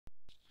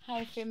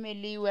Hi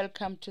family,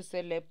 welcome to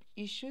Celeb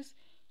Issues.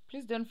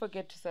 Please don't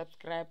forget to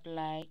subscribe,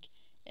 like,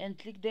 and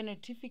click the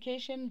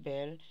notification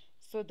bell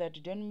so that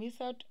you don't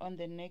miss out on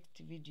the next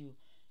video.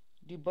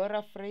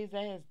 Deborah Fraser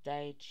has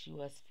died. She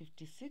was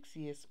 56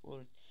 years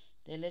old.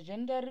 The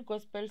legendary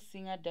gospel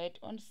singer died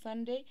on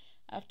Sunday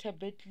after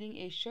battling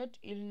a short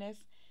illness,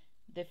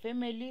 the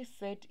family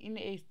said in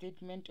a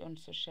statement on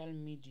social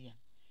media.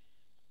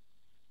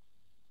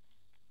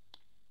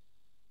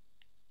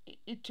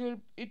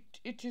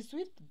 It is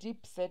with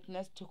deep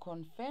sadness to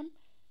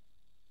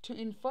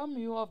inform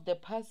you of the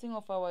passing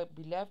of our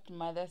beloved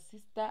mother,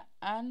 sister,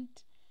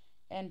 aunt,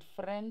 and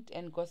friend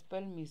and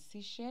gospel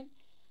musician,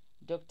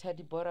 Dr.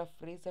 Deborah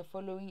Fraser,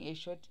 following a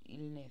short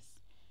illness.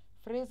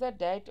 Fraser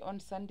died on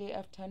Sunday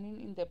afternoon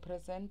in the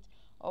presence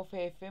of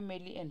her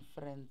family and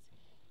friends.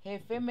 Her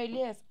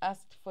family has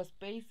asked for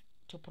space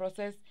to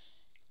process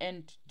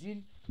and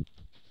deal.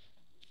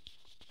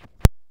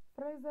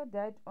 Fraser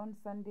died on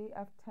Sunday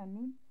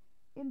afternoon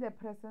in the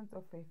presence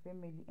of her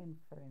family and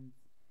friends.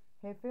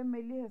 Her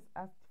family has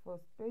asked for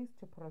space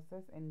to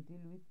process and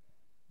deal with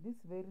this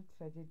very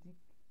tragic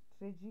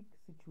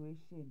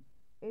situation,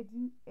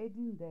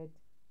 adding that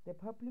the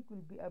public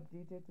will be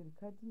updated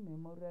regarding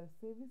memorial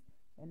service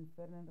and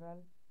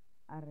funeral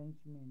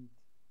arrangement.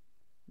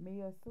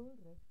 May your soul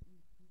rest in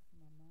peace,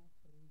 Mama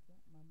Fraser,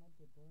 Mama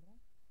Deborah.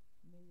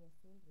 May your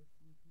soul rest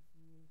in peace.